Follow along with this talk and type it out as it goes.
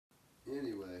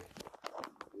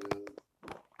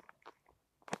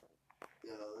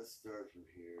let's start from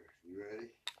here. You ready?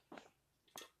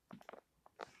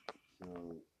 So,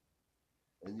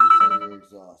 and you say you're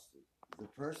exhausted. The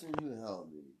person who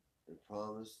held me and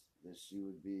promised that she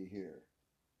would be here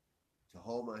to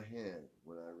hold my hand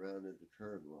when I rounded the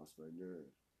curve and lost my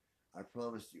nerve. I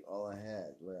promised you all I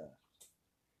had left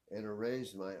and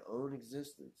arranged my own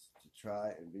existence to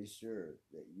try and be sure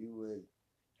that you would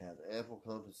have ample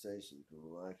compensation from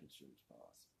a life insurance policy.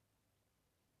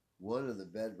 One of the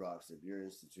bedrocks of your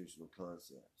institutional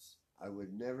concepts. I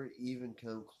would never even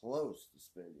come close to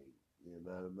spending the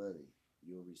amount of money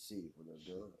you'll receive when I'm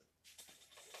gone.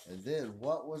 And then,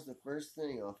 what was the first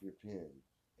thing off your pen?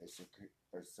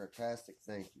 A sarcastic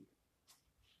thank you.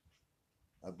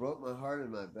 I broke my heart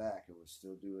in my back and would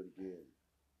still do it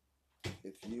again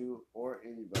if you or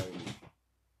anybody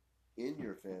in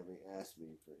your family asked me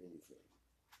for anything.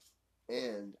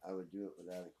 And I would do it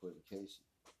without equivocation.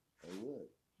 I would.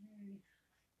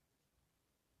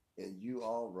 And you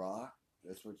all rock?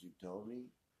 That's what you told me?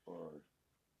 Or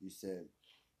you said,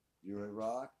 you're a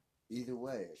rock? Either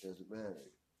way, it doesn't matter.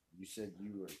 You said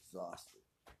you were exhausted.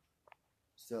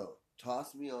 So,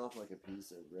 toss me off like a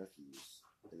piece of refuse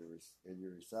in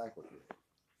your recycle bin.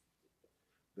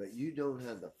 But you don't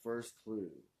have the first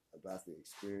clue about the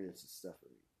experience of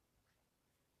suffering.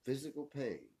 Physical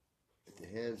pain at the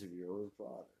hands of your own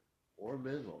father, or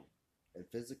mental and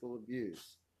physical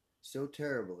abuse so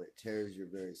terrible it tears your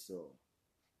very soul.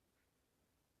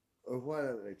 Or what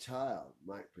a child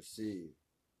might perceive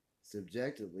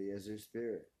subjectively as their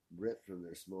spirit ripped from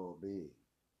their small being.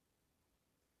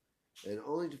 And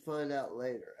only to find out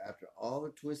later, after all the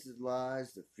twisted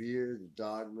lies, the fear, the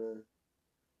dogma,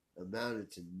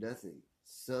 amounted to nothing,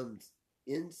 some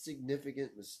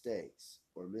insignificant mistakes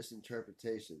or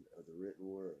misinterpretation of the written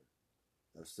word,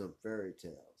 of some fairy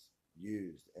tales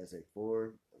used as a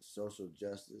form of social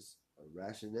justice or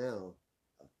rationale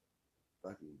of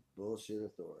fucking bullshit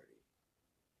authority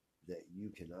that you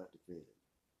cannot defend.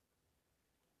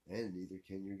 And neither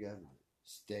can your government,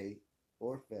 state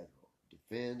or federal,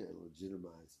 defend and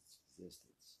legitimize its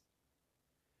existence.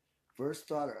 First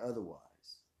thought or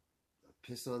otherwise, I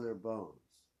piss on their bones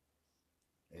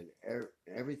and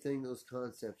everything those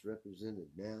concepts represented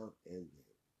now and then.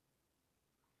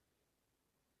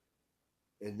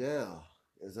 And now,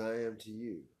 as I am to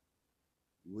you,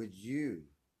 would you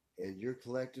and your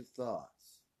collective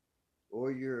thoughts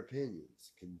or your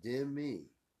opinions condemn me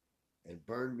and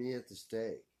burn me at the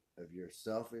stake of your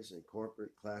selfish and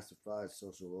corporate classified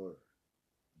social order,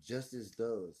 just as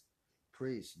those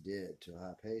priests did to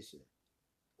Hypatia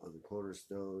on the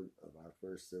cornerstone of our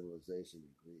first civilization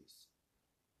in Greece?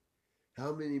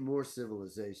 How many more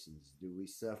civilizations do we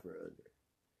suffer under,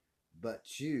 but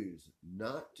choose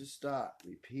not to stop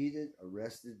repeated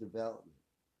arrested development,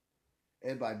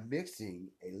 and by mixing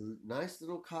a nice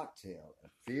little cocktail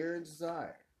of fear and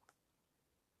desire,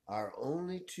 our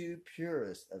only two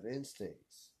purest of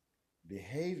instincts,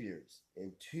 behaviors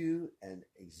into an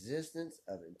existence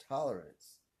of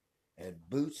intolerance and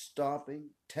boot-stomping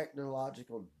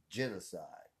technological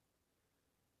genocide.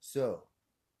 So,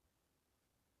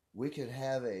 we could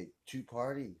have a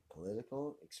two-party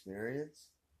political experience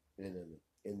in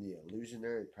the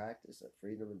illusionary practice of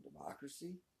freedom and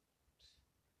democracy?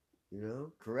 You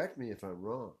know, correct me if I'm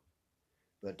wrong,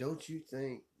 but don't you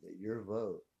think that your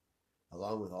vote,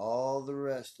 along with all the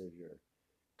rest of your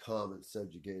common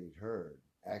subjugated herd,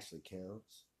 actually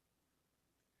counts?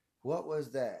 What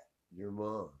was that your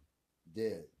mom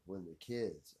did when the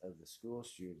kids of the school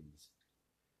shootings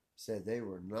said they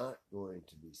were not going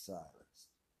to be silenced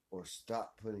or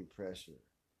stop putting pressure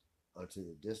onto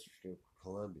the District of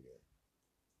Columbia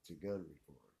to gun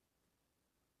reform?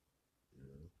 You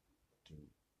know, to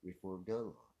reform gun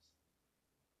laws.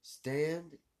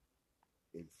 Stand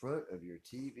in front of your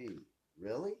TV.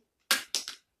 Really?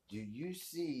 Do you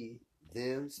see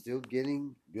them still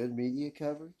getting good media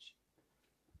coverage?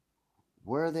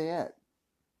 Where are they at?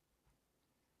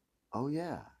 Oh,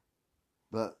 yeah.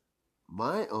 But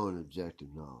my own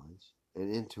objective knowledge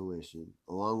and intuition,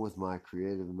 along with my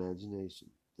creative imagination,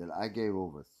 that I gave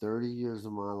over 30 years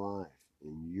of my life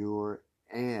in your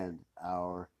and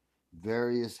our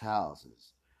various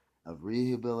houses of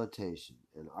rehabilitation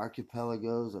and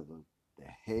archipelagos of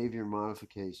behavior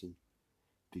modification,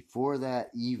 before that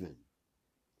even,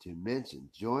 to mention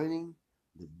joining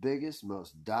the biggest,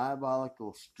 most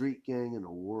diabolical street gang in the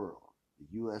world, the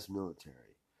U.S.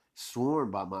 military,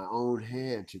 sworn by my own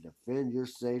hand to defend your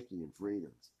safety and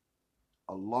freedoms,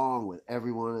 along with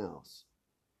everyone else.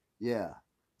 Yeah,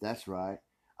 that's right.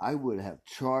 I would have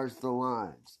charged the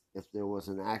lines if there was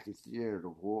an active theater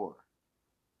of war.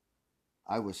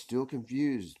 I was still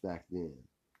confused back then,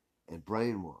 and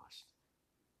brainwashed.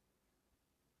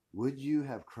 Would you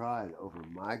have cried over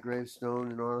my gravestone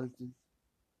in Arlington?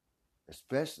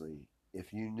 Especially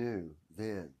if you knew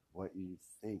then what you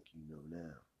think you know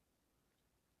now.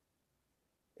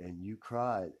 And you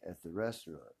cried at the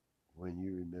restaurant when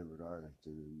you remembered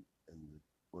Arlington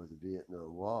or the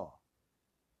Vietnam Wall.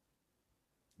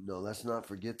 No, let's not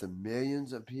forget the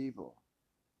millions of people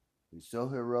who so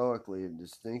heroically and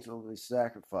distinctively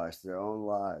sacrificed their own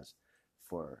lives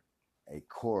for a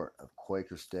quart of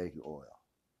Quaker steak oil.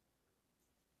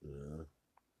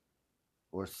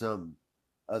 Or some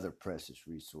other precious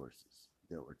resources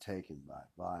that were taken by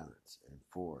violence and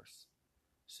force.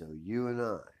 So you and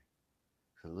I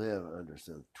could live under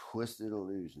some twisted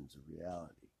illusions of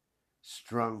reality,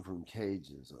 strung from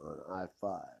cages on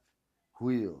I-5,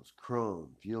 wheels, chrome,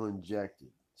 fuel injected,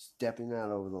 stepping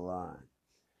out over the line,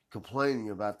 complaining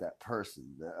about that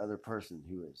other person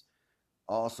who is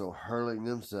also hurling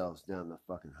themselves down the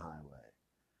fucking highway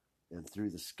and through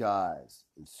the skies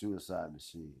in suicide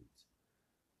machines,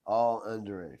 all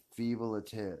under a feeble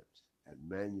attempt at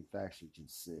manufactured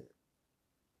consent.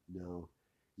 No,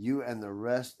 you and the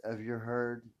rest of your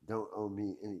herd don't owe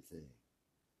me anything,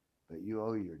 but you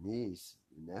owe your niece,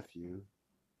 your nephew,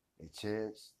 a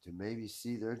chance to maybe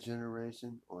see their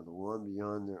generation or the one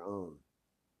beyond their own,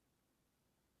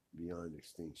 beyond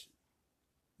extinction.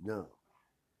 No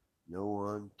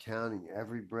one, counting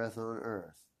every breath on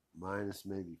earth, minus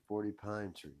maybe 40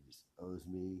 pine trees, owes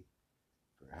me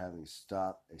for having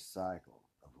stopped a cycle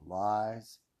of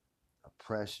lies,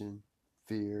 oppression,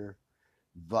 fear,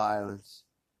 violence,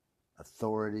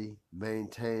 authority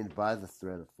maintained by the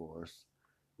threat of force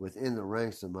within the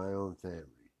ranks of my own family.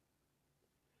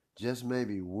 Just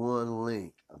maybe one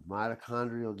link of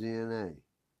mitochondrial DNA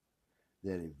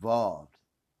that evolved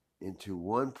into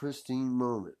one pristine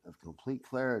moment of complete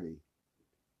clarity.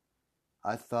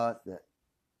 I thought that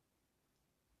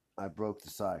I broke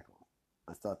the cycle.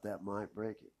 I thought that might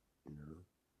break it,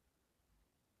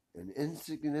 An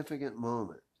insignificant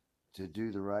moment to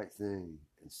do the right thing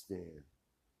and stand.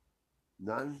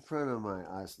 Not in front of my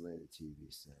isolated TV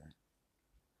set,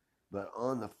 but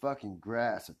on the fucking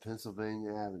grass of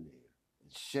Pennsylvania Avenue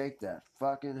and shake that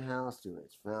fucking house to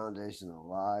its foundation of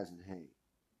lies and hate.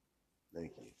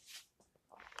 Thank you.